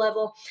federal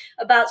level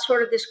about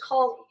sort of this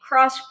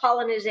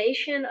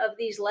cross-pollination of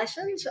these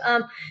lessons.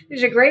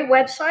 There's a great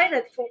website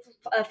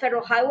at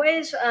Federal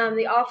Highways,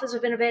 the Office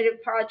of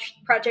Innovative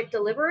Project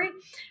Delivery.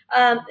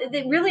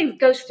 That really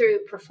goes through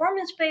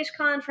performance-based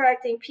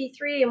contracting,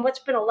 P3, and what's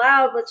been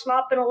allowed, what's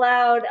not been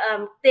allowed.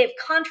 They have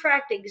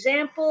contract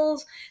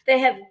examples. They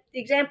have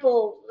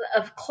example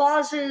of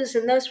clauses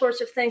and those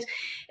sorts of things.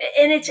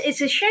 And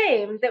it's a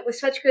shame that with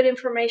such good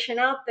information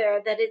out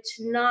there that it's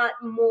not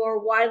more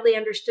widely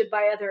understood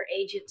by other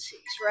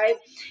agencies, right?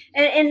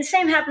 And the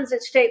same happens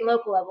at state and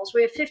local levels.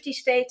 We have 50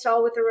 states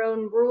all with their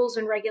own rules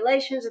and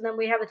regulations, and then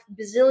we have a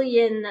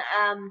bazillion,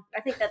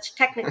 I think that's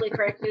technically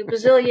correct, a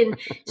bazillion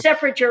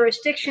separate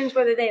jurisdictions,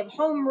 whether they have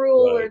home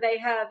rule or they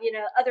have,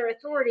 other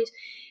authorities.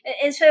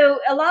 And so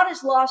a lot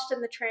is lost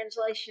in the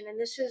translation. And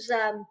this is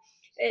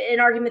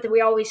an argument that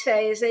we always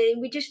say is that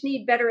we just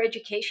need better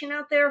education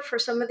out there for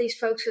some of these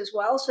folks as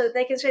well, so that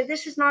they can say,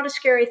 this is not a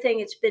scary thing.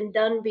 It's been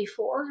done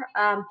before.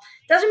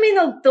 Doesn't mean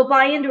they'll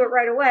buy into it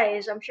right away,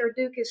 as I'm sure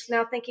Duke is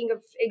now thinking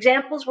of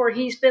examples where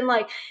he's been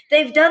like,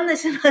 they've done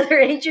this in other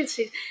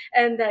agencies,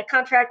 and the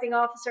contracting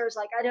officer is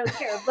like, I don't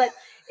care. But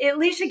at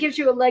least it gives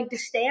you a leg to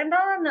stand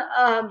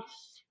on.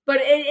 But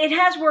it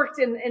has worked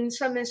in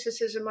some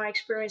instances in my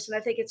experience, and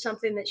I think it's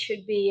something that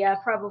should be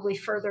probably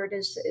furthered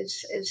as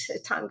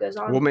time goes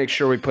on. We'll make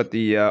sure we put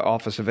the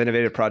Office of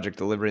Innovative Project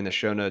Delivery in the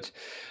show notes.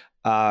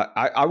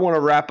 I want to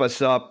wrap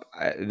us up.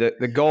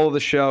 The goal of the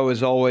show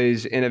is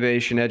always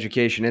innovation,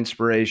 education,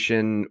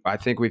 inspiration. I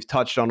think we've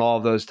touched on all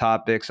of those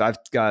topics. I've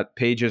got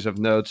pages of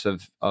notes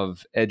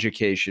of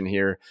education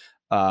here.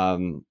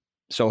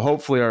 So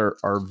hopefully our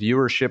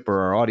viewership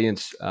or our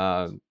audience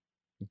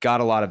got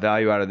a lot of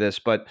value out of this.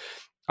 But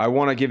I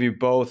want to give you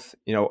both,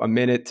 a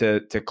minute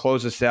to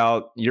close us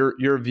out.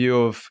 Your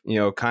view of,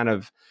 kind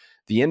of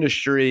the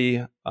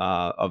industry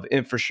of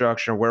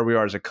infrastructure, where we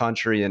are as a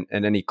country, and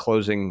any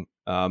closing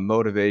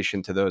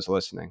motivation to those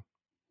listening.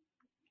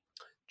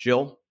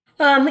 Jill?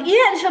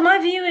 So my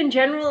view in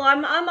general,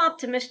 I'm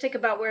optimistic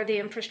about where the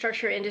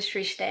infrastructure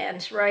industry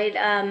stands, right?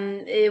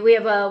 We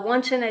have a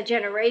once in a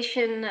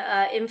generation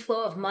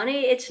inflow of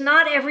money. It's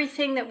not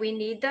everything that we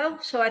need, though.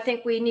 So I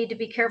think we need to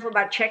be careful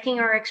about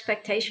checking our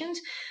expectations.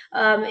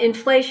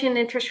 Inflation,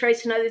 interest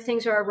rates, and other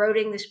things are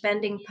eroding the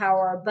spending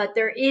power, but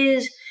there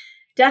is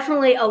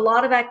definitely a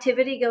lot of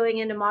activity going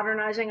into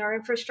modernizing our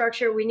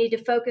infrastructure. We need to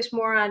focus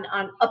more on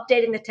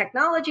updating the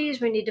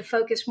technologies. We need to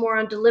focus more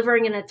on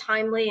delivering in a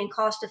timely and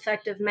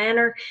cost-effective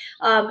manner.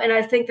 And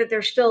I think that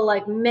there's still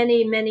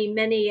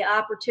many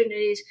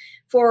opportunities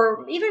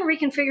for even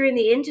reconfiguring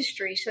the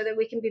industry so that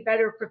we can be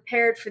better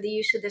prepared for the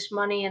use of this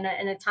money in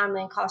a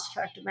timely and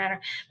cost-effective manner.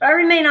 But I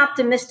remain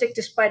optimistic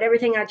despite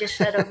everything I just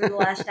said over the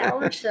last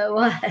hour.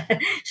 So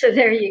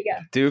there you go.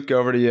 Duke,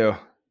 over to you.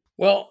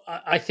 Well,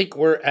 I think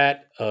we're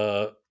at,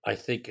 the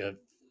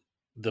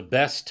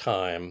best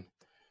time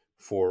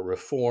for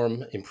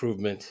reform,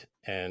 improvement,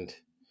 and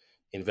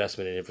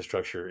investment in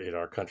infrastructure in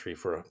our country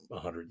for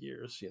 100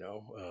 years,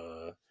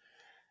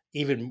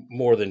 even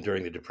more than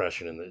during the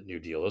Depression and the New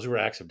Deal. Those were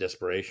acts of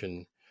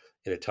desperation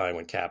in a time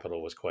when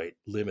capital was quite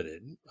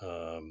limited,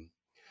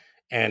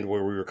 and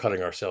where we were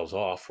cutting ourselves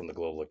off from the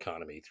global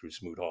economy through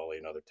Smoot-Hawley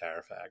and other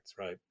tariff acts,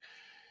 right?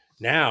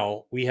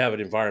 Now we have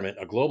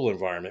a global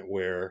environment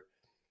where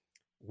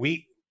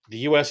the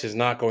U.S. is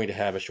not going to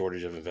have a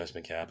shortage of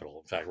investment capital.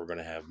 In fact, we're going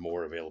to have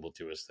more available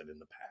to us than in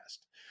the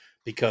past,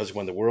 because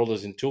when the world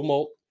is in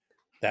tumult,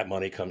 that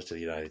money comes to the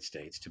United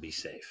States to be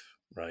safe,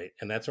 right?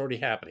 And that's already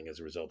happening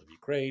as a result of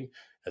Ukraine.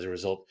 As a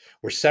result,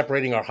 we're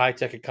separating our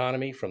high-tech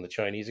economy from the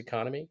Chinese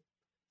economy.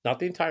 Not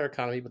the entire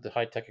economy, but the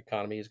high-tech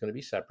economy is going to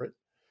be separate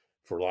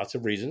for lots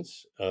of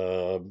reasons.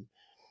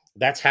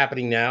 That's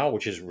happening now,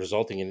 which is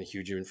resulting in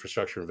huge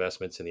infrastructure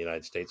investments in the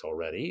United States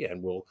already,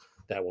 and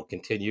that will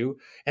continue.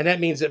 And that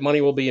means that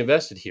money will be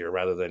invested here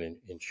rather than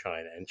in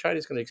China. And China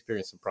is going to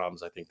experience some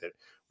problems, I think, that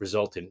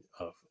result in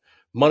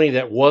money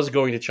that was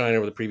going to China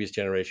over the previous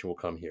generation will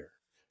come here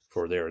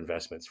for their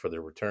investments, for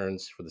their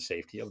returns, for the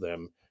safety of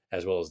them,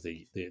 as well as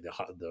the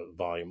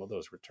volume of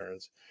those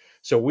returns.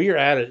 So we are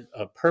at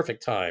a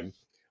perfect time.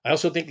 I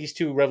also think these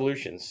two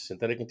revolutions,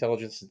 synthetic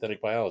intelligence,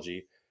 synthetic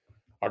biology,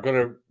 are going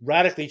to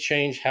radically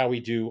change how we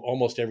do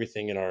almost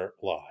everything in our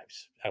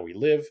lives, how we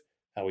live,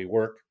 how we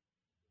work,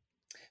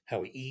 how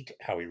we eat,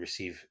 how we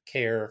receive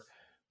care,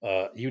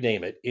 you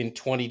name it, in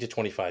 20 to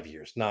 25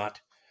 years.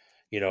 Not,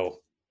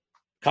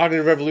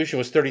 cognitive revolution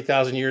was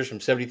 30,000 years, from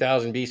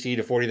 70,000 BC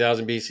to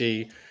 40,000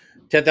 BC.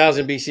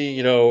 10,000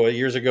 BC,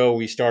 years ago,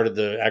 we started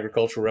the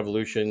agricultural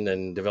revolution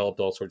and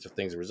developed all sorts of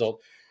things as a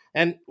result.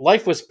 And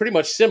life was pretty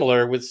much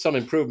similar with some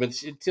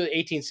improvements until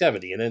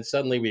 1870. And then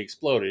suddenly we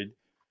exploded.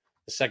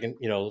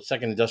 The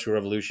second industrial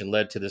revolution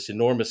led to this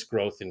enormous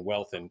growth in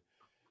wealth and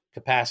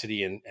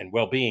capacity and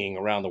well-being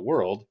around the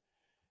world.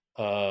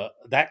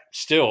 That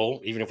still,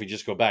 even if we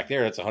just go back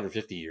there, that's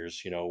 150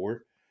 years.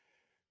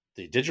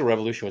 The digital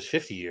revolution was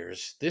 50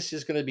 years. This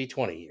is going to be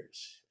 20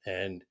 years,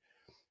 and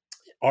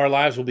our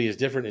lives will be as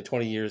different in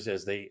 20 years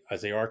as they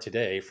are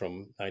today from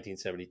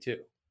 1972,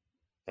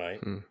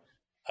 right?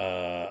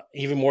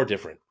 Even more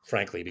different,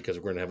 frankly, because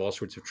we're going to have all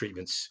sorts of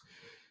treatments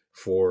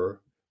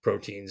for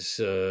proteins,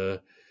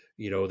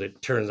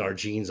 that turns our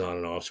genes on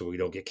and off so we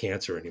don't get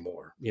cancer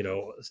anymore.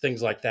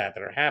 Things like that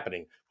are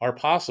happening are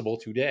possible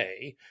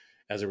today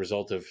as a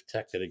result of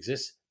tech that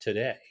exists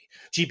today.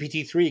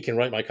 GPT-3 can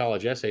write my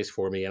college essays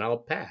for me and I'll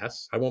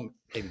pass. I won't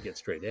maybe get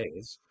straight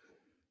A's,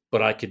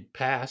 but I could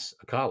pass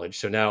a college.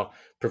 So now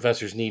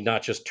professors need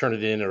not just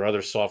Turnitin or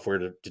other software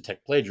to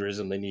detect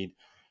plagiarism. They need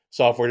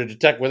software to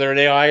detect whether an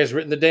AI has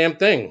written the damn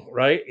thing,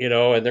 right?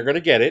 And they're going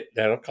to get it.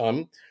 That'll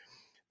come.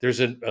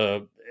 There's an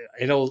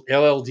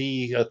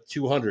LLD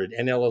 200.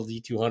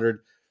 NLLD 200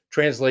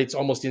 translates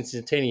almost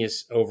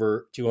instantaneous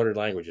over 200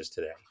 languages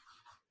today.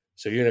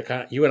 So you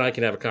and I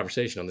can have a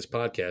conversation on this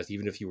podcast,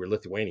 even if you were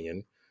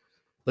Lithuanian,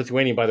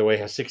 Lithuanian, by the way,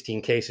 has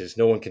 16 cases.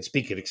 No one can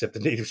speak it except the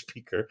native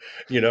speaker.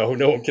 No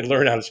one can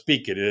learn how to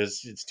speak it.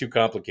 It's too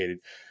complicated.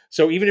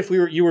 So even if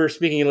you were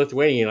speaking in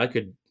Lithuanian, I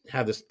could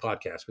have this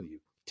podcast with you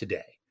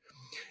today.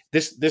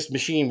 This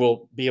machine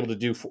will be able to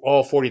do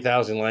all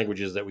 40,000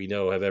 languages that we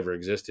know have ever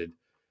existed,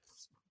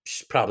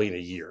 probably in a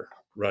year,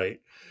 right?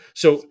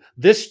 So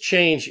this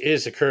change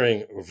is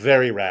occurring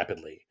very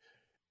rapidly,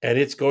 and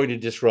it's going to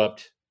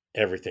disrupt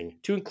everything,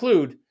 to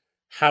include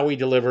how we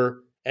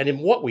deliver and in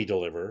what we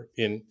deliver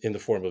in the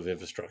form of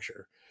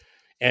infrastructure.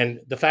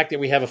 And the fact that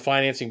we have a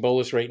financing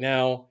bolus right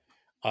now,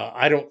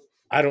 I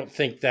don't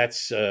think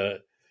that's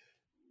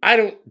I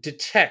don't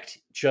detect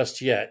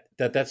just yet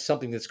that that's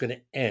something that's going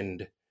to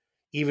end,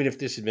 even if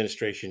this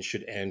administration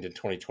should end in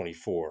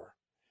 2024.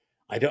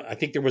 I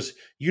think there was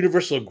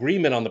universal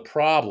agreement on the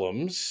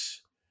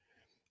problems.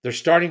 They're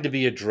starting to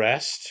be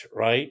addressed,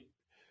 right?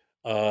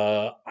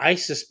 I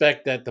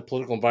suspect that the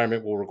political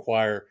environment will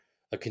require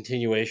a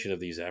continuation of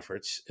these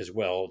efforts as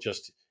well,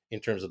 just in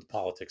terms of the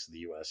politics of the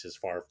U.S. And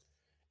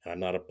I'm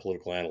not a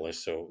political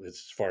analyst, so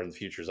it's as far in the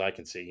future as I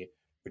can see,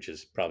 which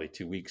is probably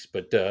 2 weeks.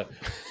 But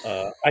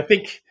I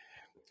think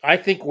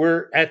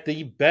we're at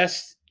the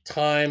best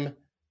time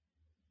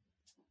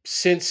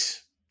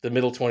since the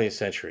middle 20th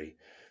century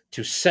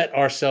to set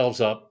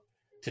ourselves up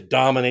to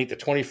dominate the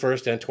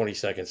 21st and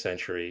 22nd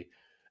century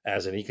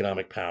as an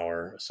economic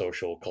power,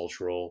 social,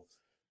 cultural,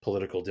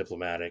 political,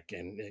 diplomatic,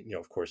 and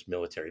of course,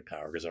 military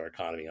power, because our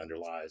economy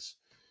underlies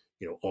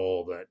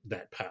all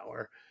that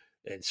power.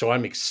 And so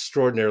I'm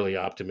extraordinarily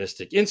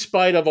optimistic, in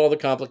spite of all the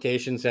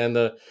complications and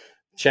the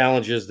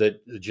challenges that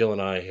Jill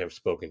and I have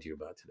spoken to you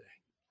about today.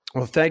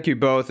 Well, thank you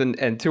both,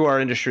 and to our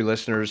industry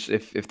listeners.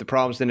 If the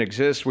problems didn't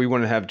exist, we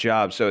wouldn't have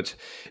jobs. So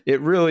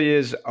it really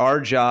is our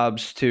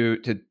jobs to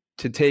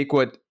take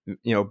what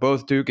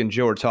both Duke and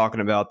Jill are talking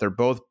about. They're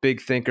both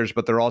big thinkers,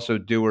 but they're also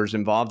doers,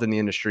 involved in the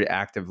industry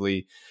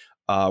actively,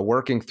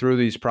 working through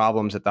these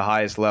problems at the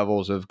highest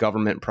levels of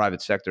government and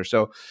private sector.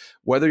 So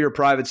whether you're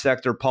private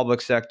sector,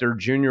 public sector,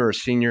 junior or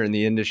senior in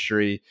the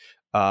industry,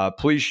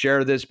 please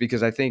share this,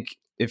 because I think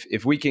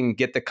if we can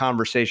get the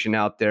conversation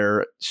out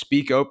there,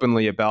 speak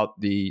openly about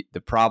the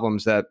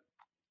problems that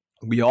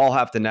we all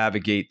have to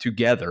navigate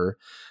together,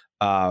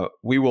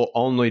 we will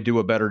only do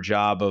a better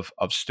job of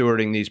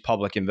stewarding these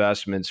public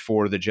investments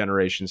for the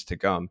generations to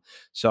come.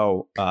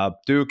 So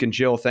Duke and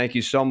Jill, thank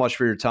you so much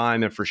for your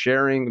time and for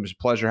sharing. It was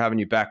a pleasure having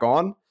you back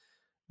on.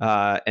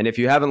 And if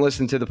you haven't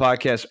listened to the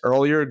podcast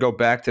earlier, go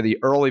back to the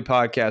early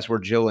podcast where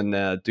Jill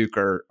and Duke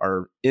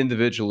are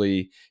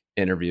individually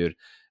interviewed.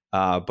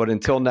 But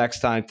until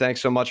next time,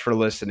 thanks so much for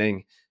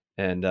listening,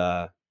 and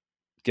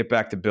get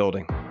back to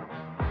building.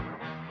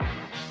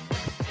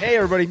 Hey,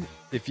 everybody.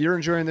 If you're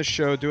enjoying this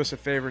show, do us a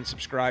favor and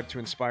subscribe to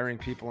Inspiring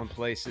People and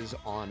Places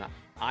on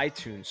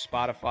iTunes,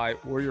 Spotify,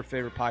 or your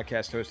favorite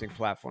podcast hosting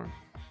platform.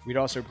 We'd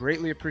also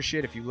greatly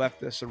appreciate if you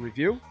left us a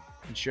review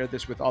and shared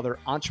this with other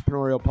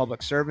entrepreneurial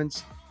public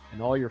servants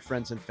and all your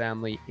friends and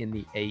family in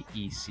the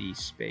AEC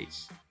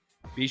space.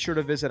 Be sure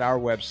to visit our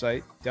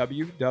website,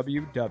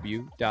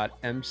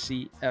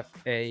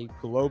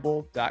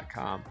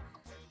 www.mcfaglobal.com.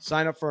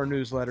 Sign up for our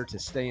newsletter to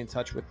stay in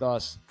touch with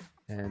us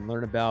and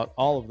learn about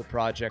all of the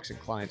projects and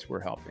clients we're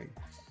helping.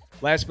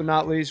 Last but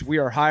not least, we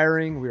are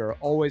hiring. We are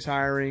always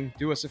hiring.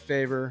 Do us a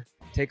favor.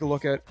 Take a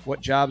look at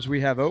what jobs we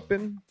have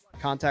open.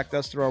 Contact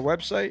us through our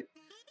website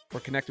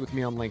or connect with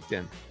me on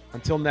LinkedIn.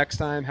 Until next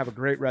time, have a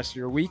great rest of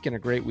your week and a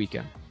great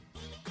weekend.